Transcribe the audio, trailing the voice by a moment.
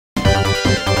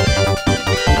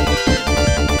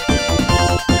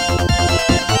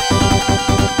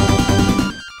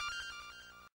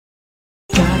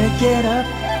get up,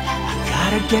 I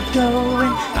gotta get going.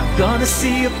 I'm gonna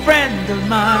see a friend of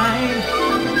mine.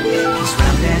 He's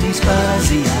round and he's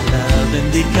fuzzy, I love him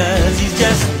because he's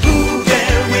just Pooh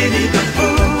Bear, Winnie the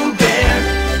Pooh Bear.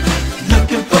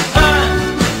 Looking for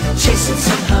fun, chasing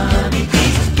some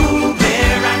honeybees. Pooh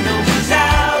Bear, I know he's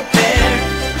out there.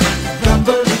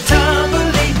 Rumbly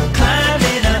tumbly,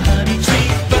 climbing a honey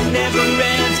tree. But never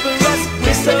ends for us,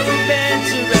 we're so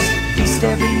adventurous. Feast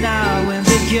every now and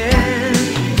again.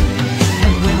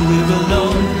 And when we're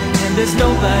alone and there's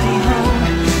nobody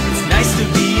home, it's nice to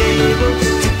be able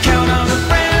to count on a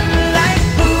friend like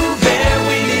Pooh Bear,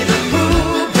 Winnie the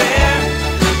Pooh Bear.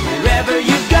 Wherever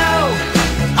you go,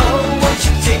 oh, won't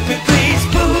you take me please?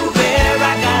 Pooh Bear,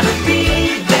 I gotta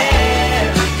be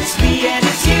there. It's me and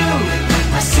it's you,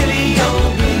 my silly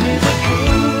old Winnie the Pooh.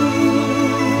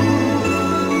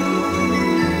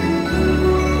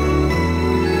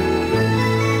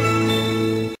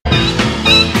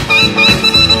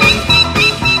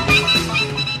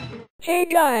 Hey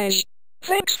guys!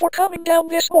 Thanks for coming down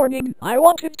this morning. I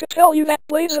wanted to tell you that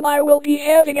Blaze and I will be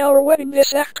having our wedding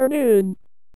this afternoon.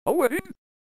 A wedding?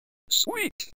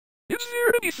 Sweet! Is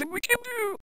there anything we can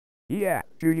do? Yeah,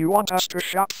 do you want us to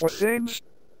shop for things?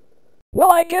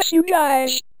 Well, I guess you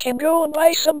guys can go and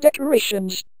buy some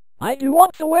decorations. I do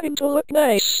want the wedding to look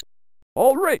nice.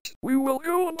 Alright, we will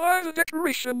go and buy the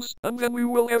decorations, and then we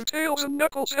will have Tails and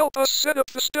Knuckles help us set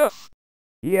up the stuff.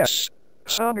 Yes.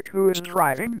 Sonic, who is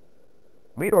driving?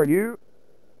 Me or you?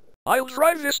 I'll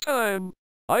drive this time.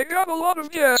 I got a lot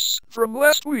of gas from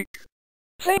last week.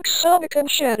 Thanks, Sonic and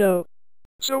Shadow.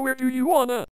 So where do you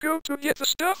wanna go to get the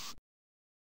stuff?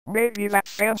 Maybe that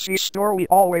fancy store we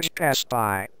always pass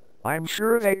by. I'm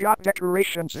sure they got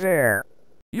decorations there.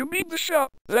 You mean the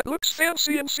shop that looks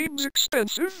fancy and seems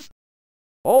expensive?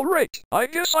 Alright, I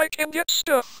guess I can get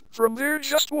stuff from there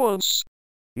just once.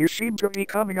 You seem to be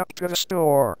coming up to the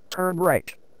store. Turn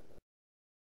right.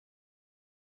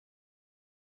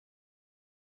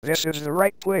 This is the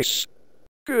right place.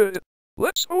 Good.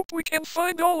 Let's hope we can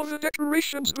find all of the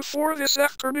decorations before this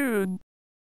afternoon.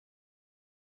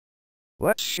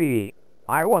 Let's see.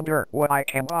 I wonder what I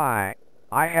can buy.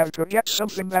 I have to get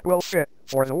something that will fit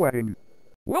for the wedding.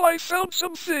 Well, I found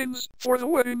some things for the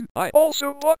wedding. I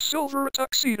also bought Silver a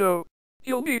tuxedo.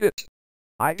 He'll need it.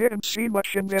 I didn't see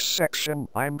much in this section.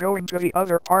 I'm going to the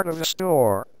other part of the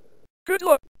store. Good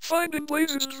luck finding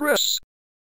Blaze's dress.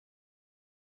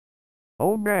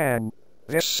 Oh man,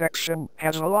 this section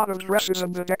has a lot of dresses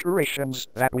and the decorations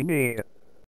that we need.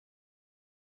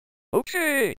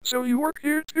 Okay, so you work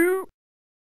here too?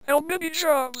 How many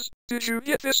jobs did you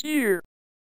get this year?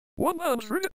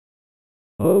 100?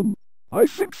 I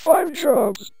think 5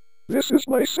 jobs. This is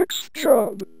my 6th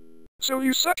job. So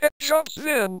you suck at jobs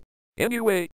then.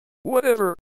 Anyway,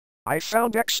 whatever. I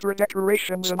found extra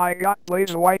decorations and I got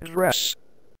Blaze a white dress.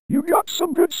 You got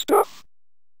some good stuff?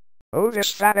 Oh,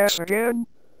 this fat ass again?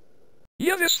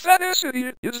 Yeah, this fat ass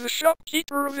idiot is the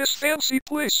shopkeeper of this fancy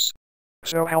place.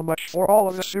 So how much for all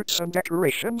of the suits and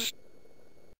decorations?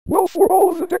 Well, for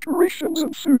all of the decorations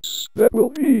and suits, that will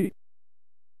be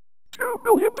 $2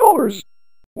 million.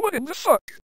 What in the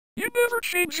fuck? You never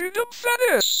change, you dumb fat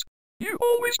ass. You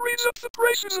always raise up the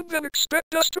prices and then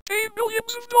expect us to pay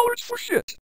millions of dollars for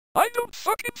shit. I don't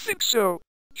fucking think so.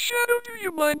 Shadow, do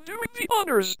you mind doing the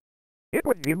honors? It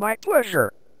would be my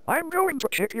pleasure. I'm going to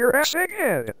kick your ass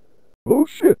again. Oh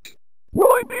shit. Well,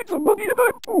 I need the money and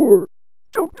I'm poor.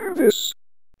 Don't do this.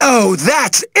 Oh,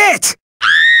 that's it!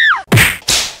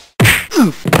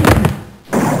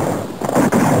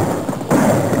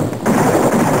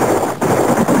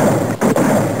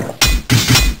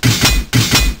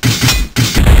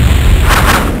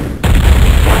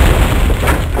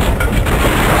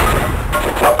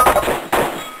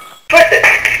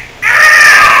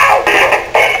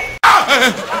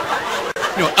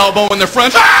 Elbow in the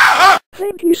front.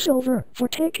 Thank you, Silver, for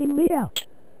taking me out.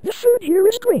 The food here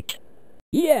is great.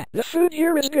 Yeah, the food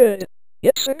here is good.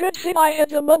 It's a good thing I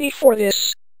had the money for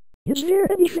this. Is there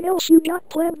anything else you got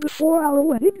planned before our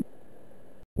wedding?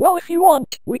 Well, if you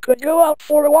want, we could go out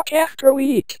for a walk after we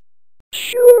eat.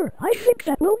 Sure, I think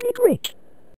that will be great.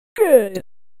 Good.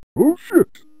 Oh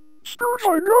shit. Stars,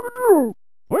 I gotta go.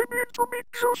 I need to meet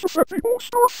Joseph at the old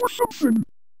store for something.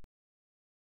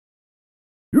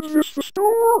 Is this the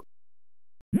store?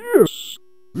 Yes,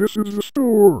 this is the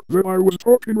store that I was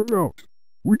talking about.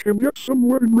 We can get some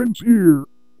wedding rings here.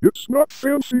 It's not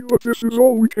fancy, but this is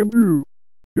all we can do.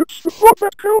 It's the thought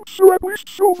that counts, so at least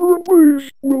Silver and Blaze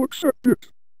will accept it.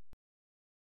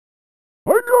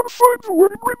 I gotta find the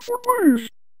wedding ring for Blaze.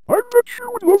 I bet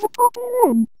you would love a purple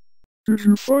one. Did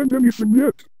you find anything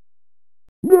yet?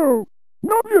 No.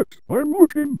 Not yet. I'm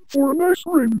looking for a nice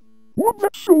ring. One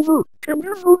that Silver can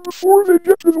give her before they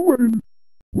get to the wedding.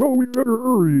 Well, we better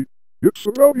hurry. It's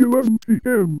about 11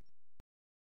 p.m.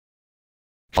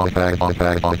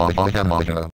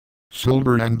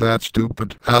 Silver and that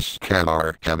stupid ass cat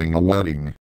are having a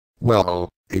wedding. Well,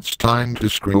 it's time to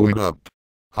screw it up.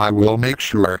 I will make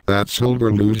sure that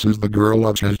Silver loses the girl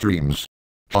of his dreams.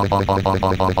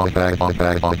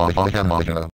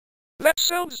 That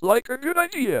sounds like a good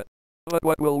idea. But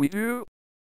what will we do?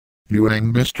 You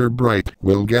and Mr. Bright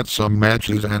will get some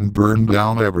matches and burn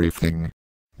down everything.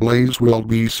 Blaze will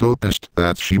be so pissed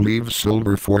that she leaves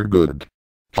Silver for good.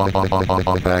 That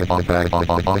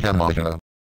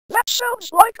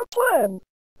sounds like a plan.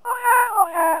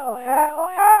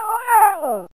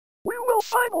 We will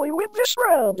finally win this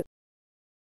round.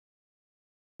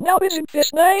 Now isn't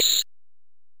this nice?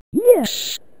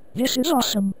 Yes, this is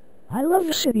awesome. I love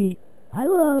the city. I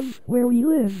love where we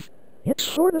live. It's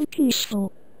sort of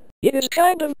peaceful. It is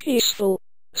kind of peaceful.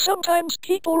 Sometimes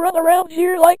people run around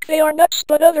here like they are nuts,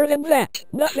 but other than that,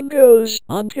 nothing goes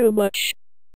on too much.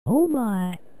 Oh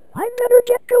my. I better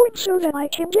get going so that I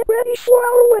can get ready for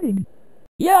our wedding.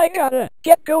 Yeah, I gotta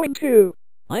get going too.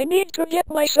 I need to get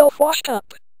myself washed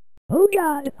up. Oh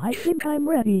God, I think I'm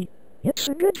ready. It's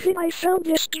a good thing I found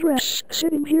this dress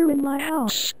sitting here in my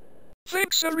house.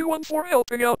 Thanks everyone for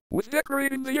helping out with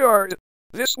decorating the yard.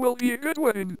 This will be a good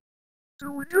wedding.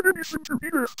 Do we get anything to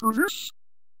eat after this?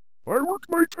 I worked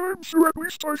my time, so at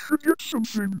least I should get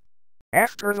something.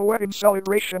 After the wedding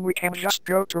celebration, we can just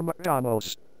go to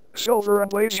McDonald's. Silver and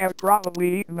Blaze have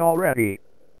probably eaten already.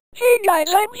 Hey guys,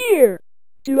 I'm here.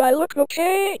 Do I look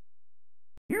okay?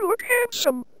 You look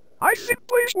handsome. I think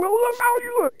Blaze will love how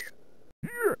you look.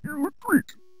 Yeah, you look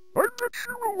great. I bet she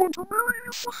will want to marry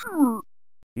you for sure.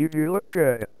 You do look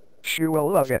good. She will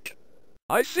love it.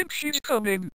 I think she's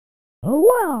coming. Oh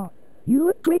wow, you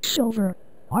look great, Silver.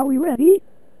 Are we ready?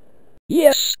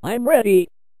 Yes, I'm ready.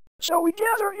 So we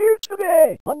gather here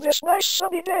today, on this nice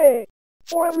sunny day.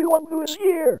 For everyone who is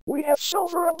here, we have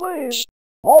Silver and Blaze.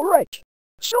 All right.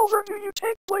 Silver, do you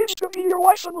take Blaze to be your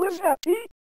wife and live happy?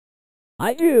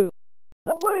 I do.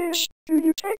 And Blaze, do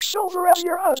you take Silver as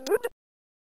your husband?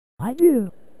 I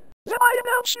do. Then I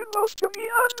announce you both to be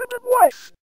husband and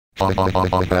wife.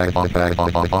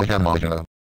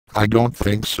 I don't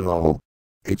think so.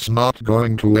 It's not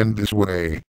going to end this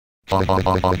way.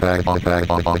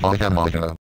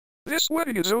 This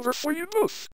wedding is over for you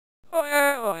both.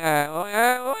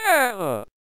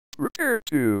 Prepare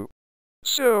to.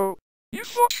 So, you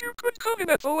thought you could come in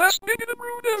at the last minute and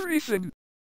ruin everything.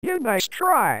 You nice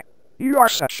try. You are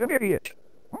such an idiot.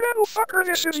 Motherfucker,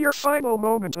 this is your final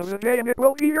moment of the day and it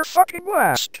will be your fucking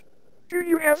last. Do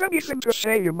you have anything to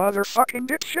say, you motherfucking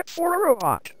dipshit for a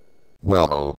robot?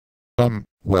 Well,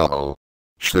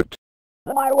 shit.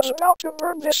 And I was about to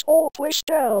burn this whole place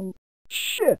down.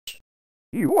 Shit.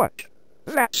 You what?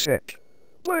 That's it.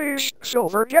 Blaze,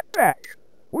 Silver, get back.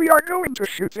 We are going to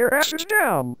shoot their asses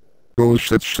down. Oh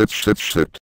shit.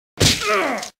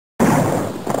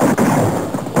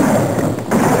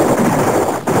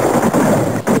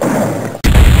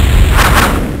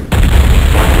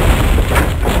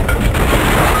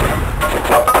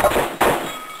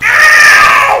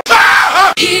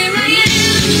 Here I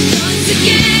am, once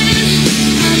again.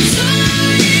 I'm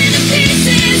torn to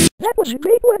pieces. That was a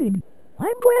great wedding.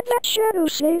 I'm glad that Shadow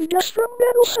saved us from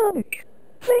Metal Sonic.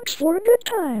 Thanks for a good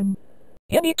time.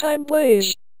 Anytime,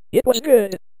 Blaze. It was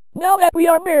good. Now that we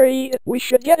are married, we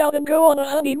should get out and go on a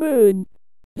honeymoon.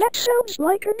 That sounds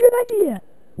like a good idea.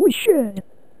 We should.